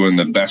that we're doing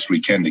the best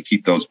we can to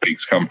keep those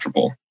pigs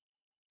comfortable.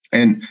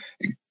 And,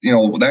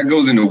 that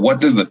goes into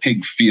what does the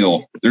pig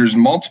feel? There's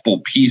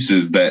multiple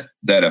pieces that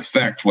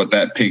affect what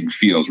that pig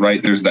feels,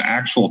 right? There's the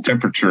actual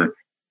temperature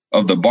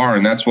of the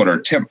barn. That's what our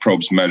temp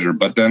probes measure.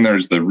 But then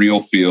there's the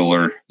real feel,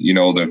 or,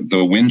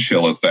 the wind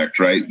chill effect,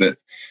 right?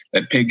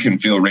 That pig can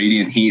feel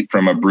radiant heat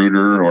from a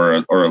brooder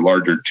or a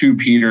larger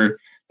tube heater.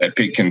 That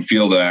pig can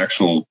feel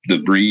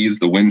the breeze,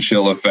 the wind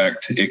chill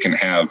effect. It can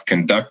have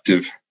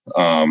conductive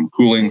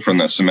cooling from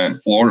the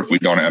cement floor if we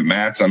don't have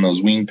mats on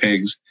those wean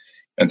pigs.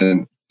 And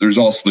then there's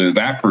also the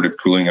evaporative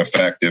cooling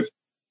effect.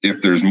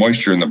 If there's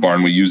moisture in the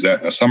barn, we use that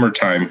in the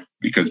summertime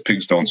because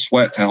pigs don't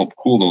sweat to help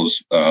cool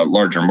those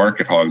larger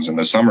market hogs in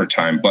the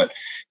summertime. But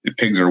if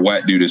pigs are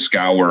wet due to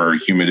scour or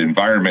humid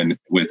environment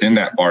within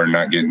that barn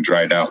not getting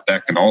dried out,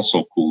 that can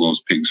also cool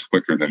those pigs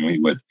quicker than we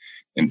would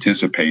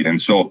anticipate. And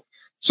so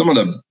some of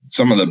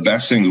the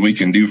best things we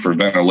can do for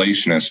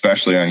ventilation,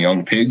 especially on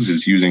young pigs,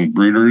 is using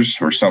brooders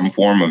or some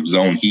form of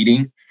zone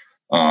heating,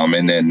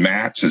 and then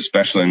mats,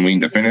 especially in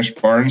wean to finish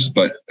barns.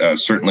 But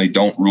certainly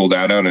don't rule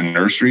that out in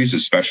nurseries,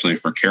 especially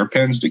for care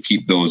pens, to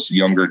keep those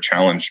younger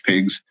challenged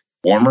pigs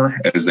warmer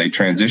as they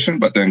transition,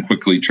 but then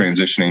quickly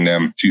transitioning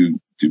them to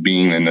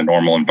being in the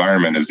normal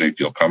environment as they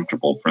feel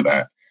comfortable for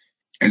that.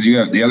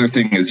 The other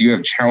thing is you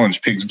have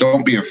challenged pigs.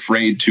 Don't be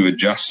afraid to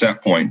adjust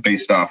set point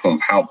based off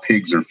of how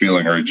pigs are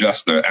feeling, or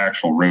adjust the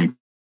actual room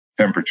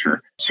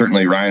temperature.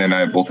 Certainly Ryan and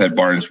I both had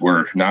barns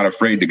we're not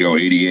afraid to go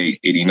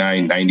 88,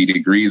 89, 90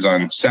 degrees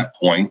on set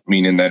point,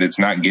 meaning that it's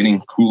not getting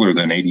cooler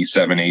than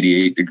 87,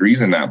 88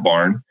 degrees in that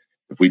barn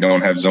if we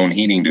don't have zone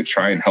heating, to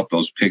try and help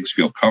those pigs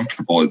feel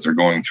comfortable as they're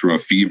going through a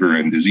fever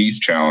and disease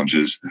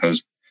challenges.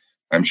 Because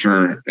I'm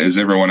sure as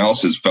everyone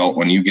else has felt,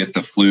 when you get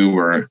the flu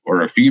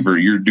or a fever,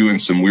 you're doing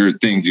some weird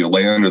things. You'll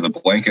lay under the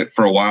blanket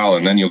for a while,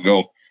 and then you'll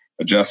go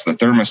adjust the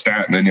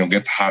thermostat, and then you'll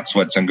get the hot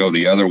sweats and go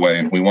the other way.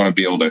 And we want to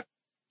be able to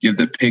give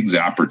the pigs the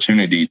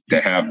opportunity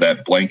to have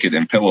that blanket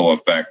and pillow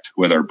effect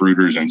with our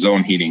brooders and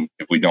zone heating.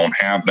 If we don't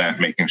have that,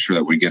 making sure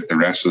that we get the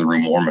rest of the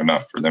room warm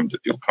enough for them to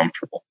feel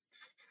comfortable.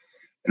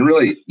 And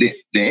really, the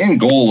end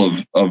goal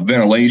of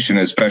ventilation,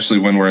 especially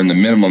when we're in the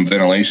minimum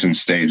ventilation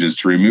stage, is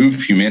to remove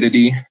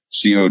humidity,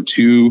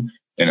 CO2,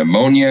 and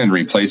ammonia, and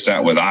replace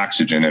that with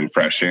oxygen and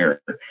fresh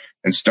air.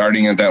 And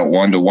starting at that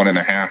 1 to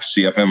 1.5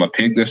 CFM a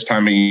pig this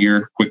time of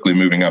year, quickly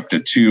moving up to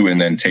 2,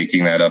 and then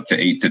taking that up to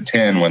 8 to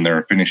 10 when they're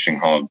a finishing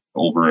hog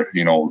over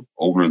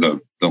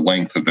the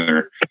length of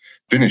their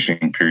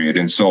finishing period.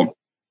 And so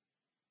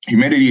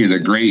humidity is a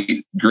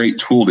great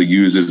tool to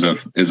use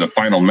as a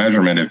final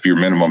measurement if your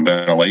minimum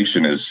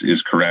ventilation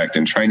is correct.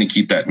 And trying to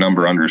keep that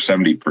number under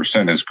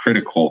 70% is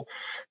critical.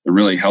 It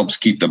really helps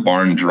keep the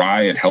barn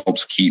dry. It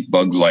helps keep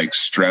bugs like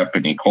strep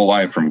and E.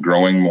 coli from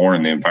growing more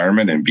in the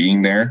environment and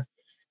being there.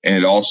 And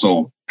it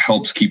also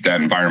helps keep that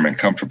environment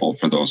comfortable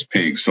for those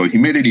pigs. So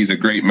humidity is a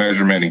great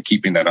measurement, and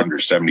keeping that under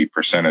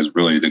 70% is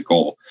really the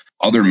goal.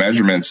 Other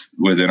measurements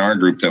within our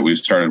group that we've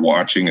started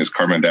watching is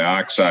carbon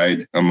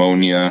dioxide,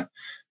 ammonia,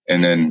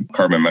 and then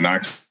carbon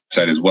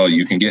monoxide as well.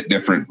 You can get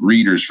different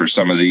readers for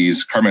some of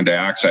these, carbon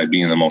dioxide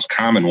being the most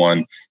common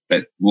one,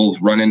 that will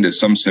run into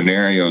some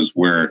scenarios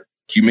where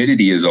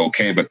humidity is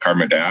okay, but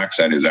carbon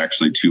dioxide is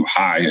actually too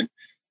high.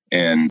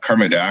 And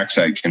carbon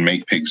dioxide can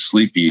make pigs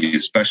sleepy,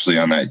 especially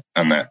on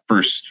that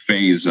first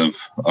phase of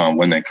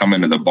when they come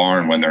into the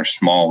barn, when they're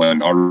small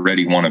and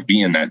already want to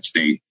be in that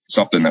state,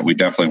 something that we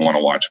definitely want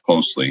to watch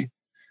closely.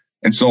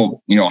 And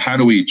so, how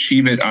do we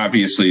achieve it?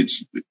 Obviously,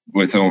 it's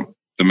with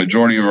the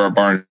majority of our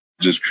barns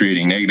just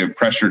creating negative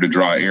pressure to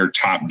draw air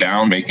top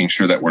down, making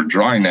sure that we're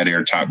drawing that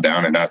air top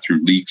down and not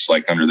through leaks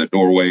like under the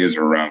doorways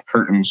or around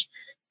curtains.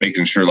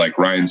 Making sure, like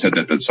Ryan said,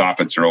 that the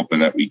soffits are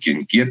open, that we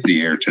can get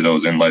the air to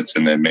those inlets,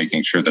 and then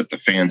making sure that the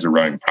fans are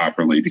running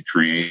properly to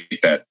create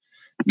that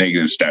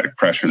negative static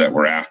pressure that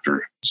we're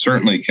after.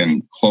 Certainly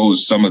can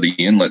close some of the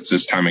inlets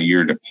this time of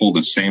year to pull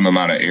the same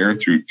amount of air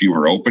through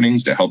fewer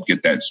openings to help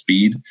get that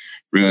speed.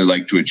 Really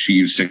like to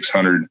achieve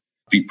 600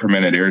 feet per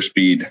minute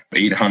airspeed,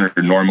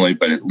 800 normally,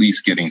 but at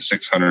least getting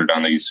 600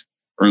 on these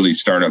early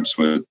startups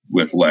with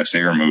less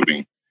air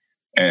moving.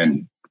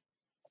 And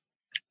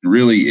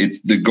really, it's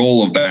the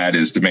goal of that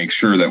is to make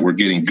sure that we're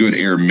getting good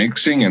air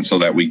mixing, and so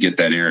that we get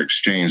that air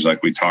exchange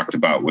like we talked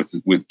about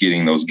with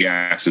getting those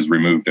gases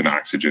removed and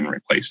oxygen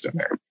replaced in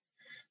there.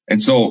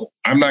 And so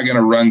I'm not going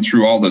to run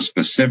through all the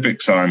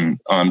specifics on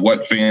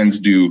what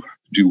fans do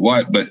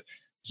what, but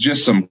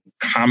just some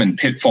common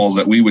pitfalls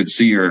that we would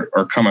see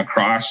or come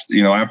across,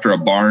 after a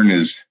barn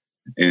is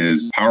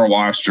power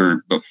washed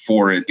or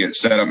before it gets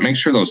set up. Make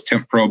sure those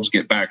temp probes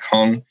get back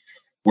hung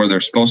where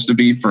they're supposed to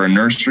be for a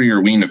nursery or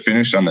wean to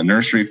finish on the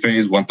nursery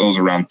phase. Want those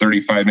around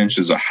 35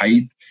 inches of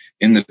height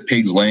in the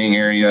pig's laying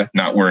area,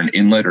 not where an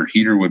inlet or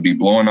heater would be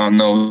blowing on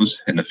those.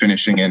 And the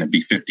finishing end would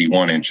be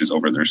 51 inches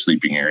over their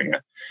sleeping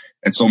area.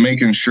 And so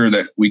making sure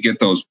that we get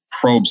those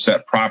probes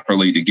set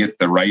properly to get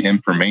the right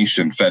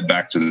information fed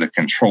back to the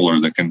controller.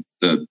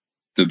 The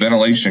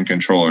ventilation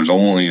controller is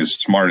only as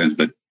smart as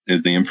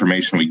the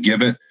information we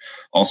give it.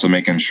 Also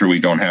making sure we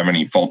don't have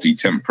any faulty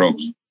temp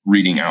probes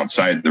reading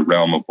outside the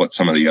realm of what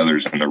some of the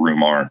others in the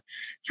room are.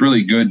 It's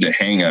really good to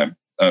hang a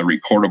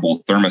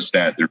recordable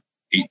thermostat. They're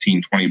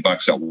 $18, $20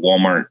 at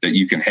Walmart that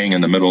you can hang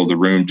in the middle of the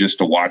room just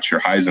to watch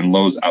your highs and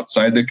lows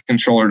outside the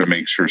controller to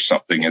make sure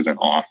something isn't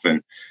off,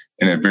 and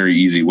a very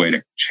easy way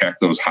to check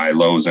those high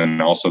lows,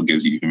 and also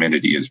gives you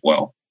humidity as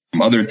well.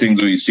 Other things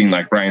we've seen,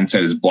 like Ryan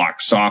said, is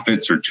blocked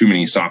soffits or too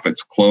many soffits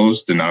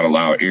closed to not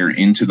allow air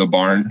into the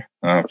barn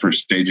for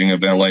staging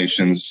of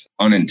ventilations,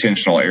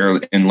 unintentional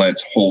air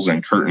inlets, holes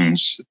in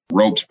curtains,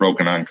 ropes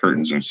broken on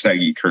curtains and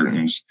saggy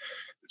curtains,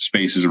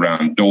 spaces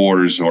around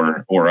doors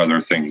or other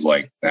things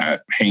like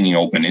that, hanging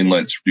open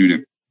inlets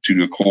due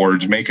to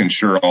cords, making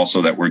sure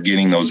also that we're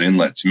getting those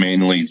inlets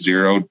manually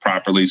zeroed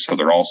properly so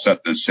they're all set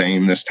the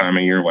same this time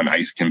of year when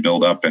ice can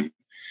build up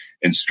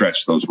and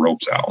stretch those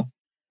ropes out.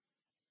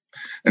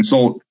 And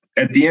so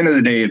at the end of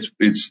the day,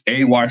 it's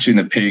A, watching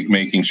the pig,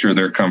 making sure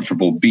they're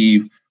comfortable,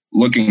 B,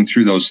 looking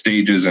through those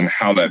stages and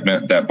how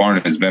that barn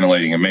is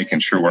ventilating and making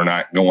sure we're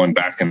not going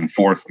back and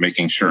forth,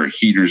 making sure a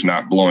heater's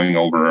not blowing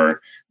over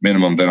our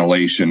minimum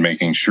ventilation,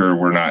 making sure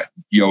we're not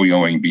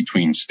yo-yoing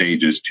between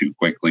stages too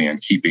quickly and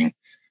keeping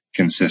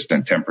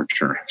consistent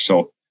temperature.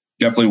 So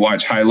definitely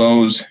watch high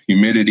lows,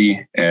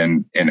 humidity,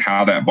 and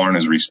how that barn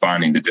is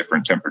responding to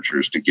different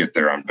temperatures to get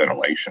there on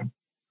ventilation.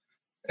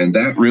 And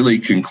that really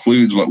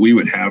concludes what we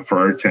would have for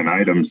our 10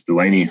 items.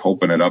 Delaney,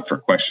 open it up for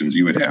questions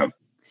you would have.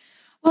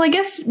 Well, I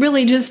guess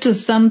really just to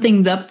sum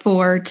things up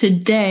for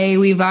today,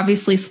 we've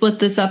obviously split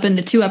this up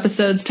into 2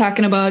 episodes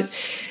talking about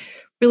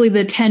really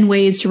the 10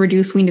 ways to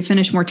reduce wean to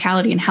finish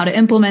mortality and how to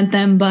implement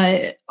them.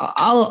 But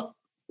I'll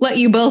let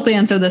you both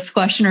answer this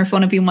question, or if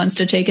one of you wants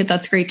to take it,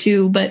 that's great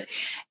too. But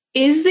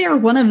is there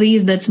one of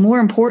these that's more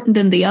important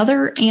than the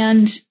other?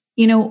 And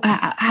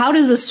how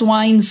does a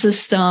swine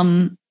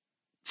system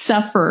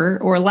suffer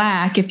or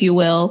lack, if you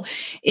will,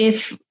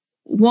 if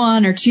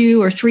 1 or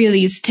 2 or 3 of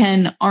these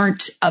 10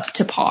 aren't up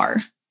to par?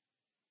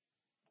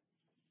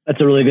 That's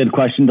a really good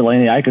question,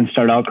 Delaney. I can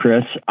start out,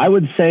 Chris. I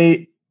would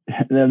say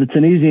it's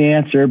an easy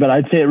answer, but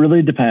I'd say it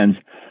really depends.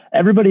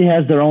 Everybody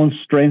has their own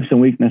strengths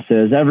and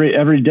weaknesses.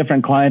 Every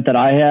different client that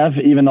I have,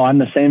 even though I'm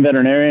the same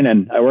veterinarian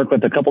and I work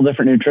with a couple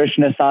different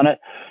nutritionists on it,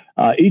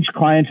 each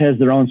client has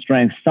their own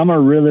strengths. Some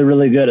are really,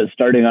 really good at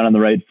starting out on the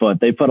right foot.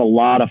 They put a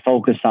lot of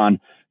focus on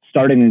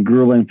starting and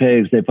grueling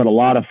pigs. They put a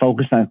lot of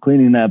focus on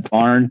cleaning that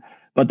barn,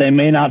 but they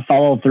may not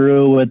follow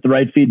through with the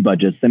right feed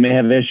budgets. They may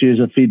have issues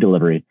with feed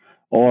delivery.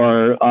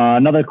 Or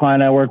another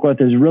client I work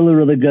with is really,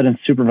 really good in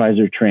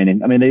supervisor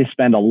training. I mean, they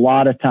spend a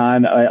lot of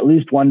time, at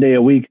least one day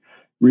a week,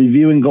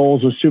 reviewing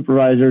goals with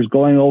supervisors,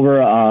 going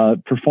over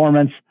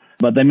performance,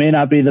 but they may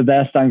not be the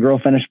best on grow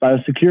finish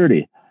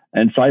biosecurity.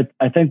 And so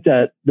I think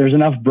that there's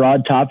enough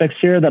broad topics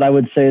here that I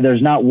would say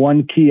there's not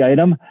one key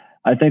item.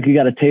 I think you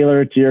got to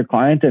tailor it to your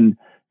client, and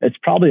it's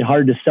probably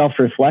hard to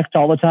self-reflect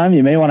all the time.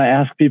 You may want to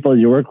ask people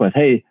you work with,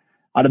 hey,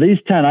 out of these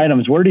 10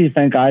 items, where do you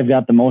think I've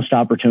got the most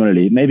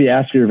opportunity? Maybe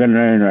ask your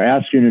veterinarian or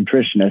ask your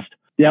nutritionist.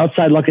 The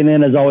outside looking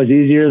in is always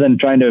easier than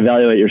trying to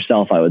evaluate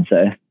yourself, I would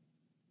say.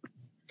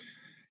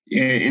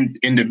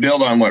 And to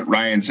build on what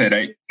Ryan said,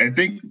 I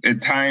think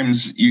at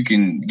times you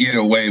can get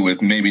away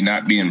with maybe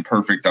not being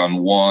perfect on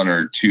 1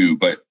 or 2,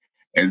 but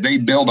as they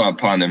build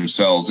upon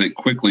themselves, it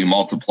quickly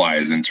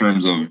multiplies in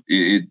terms of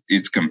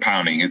it's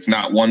compounding. It's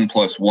not 1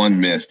 + 1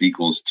 missed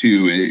equals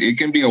 2. It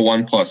can be a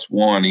 1 +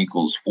 1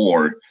 =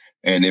 4.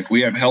 And if we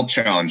have health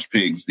challenge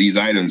pigs, these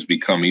items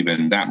become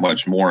even that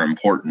much more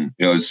important.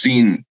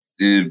 Seeing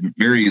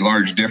very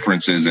large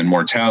differences in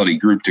mortality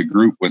group to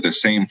group with the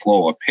same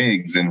flow of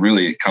pigs. And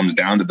really it comes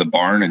down to the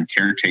barn and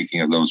caretaking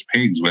of those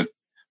pigs with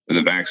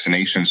the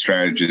vaccination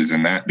strategies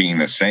and that being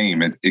the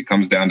same. It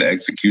comes down to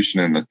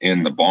execution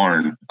in the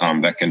barn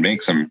that can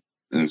make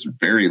there's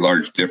very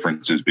large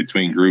differences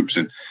between groups.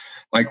 And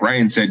like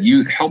Ryan said,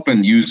 you help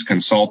and use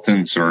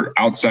consultants or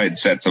outside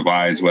sets of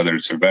eyes, whether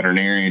it's a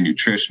veterinarian,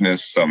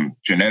 nutritionist, some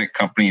genetic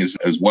companies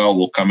as well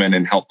will come in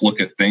and help look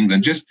at things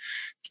and just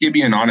give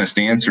you an honest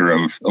answer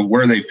of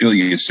where they feel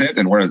you sit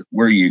and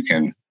where you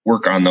can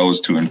work on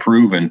those to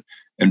improve and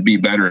be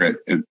better at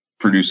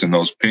producing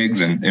those pigs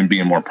and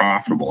being more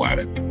profitable at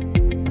it.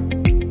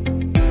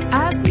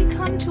 As we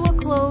come to a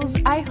close,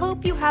 I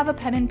hope you have a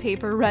pen and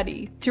paper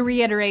ready. To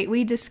reiterate,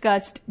 we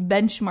discussed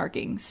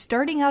benchmarking,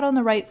 starting out on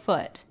the right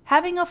foot,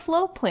 having a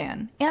flow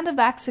plan and a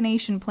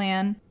vaccination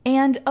plan,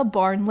 and a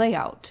barn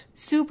layout,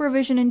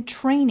 supervision and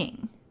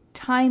training,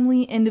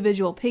 timely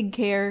individual pig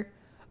care,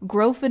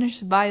 grow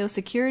finish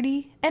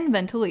biosecurity, and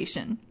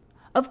ventilation.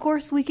 Of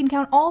course, we can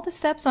count all the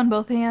steps on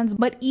both hands,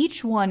 but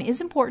each one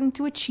is important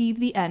to achieve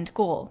the end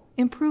goal,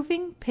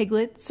 improving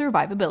piglet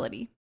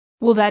survivability.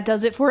 Well, that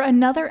does it for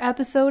another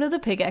episode of the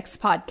PigX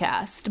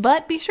podcast,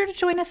 but be sure to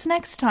join us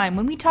next time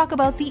when we talk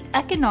about the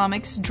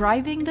economics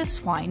driving the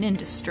swine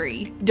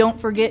industry. Don't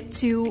forget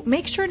to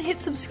make sure and hit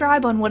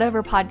subscribe on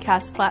whatever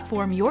podcast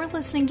platform you're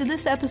listening to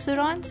this episode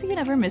on so you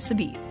never miss a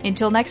beat.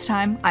 Until next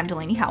time, I'm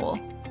Delaney Howell.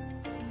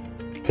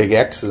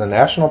 PigX is a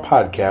national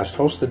podcast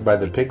hosted by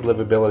the Pig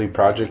Livability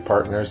Project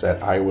partners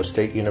at Iowa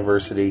State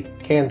University,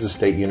 Kansas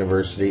State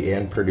University,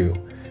 and Purdue,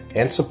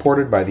 and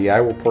supported by the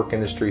Iowa Pork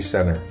Industry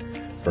Center.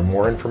 For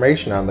more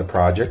information on the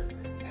project,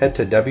 head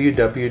to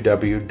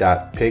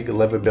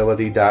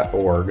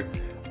www.piglivability.org,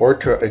 or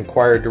to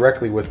inquire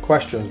directly with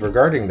questions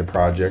regarding the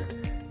project,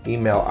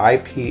 email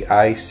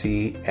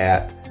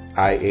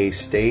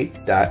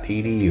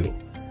ipic@iastate.edu.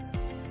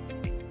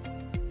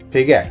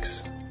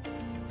 PigX.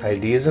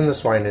 Ideas in the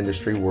swine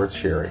industry worth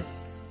sharing.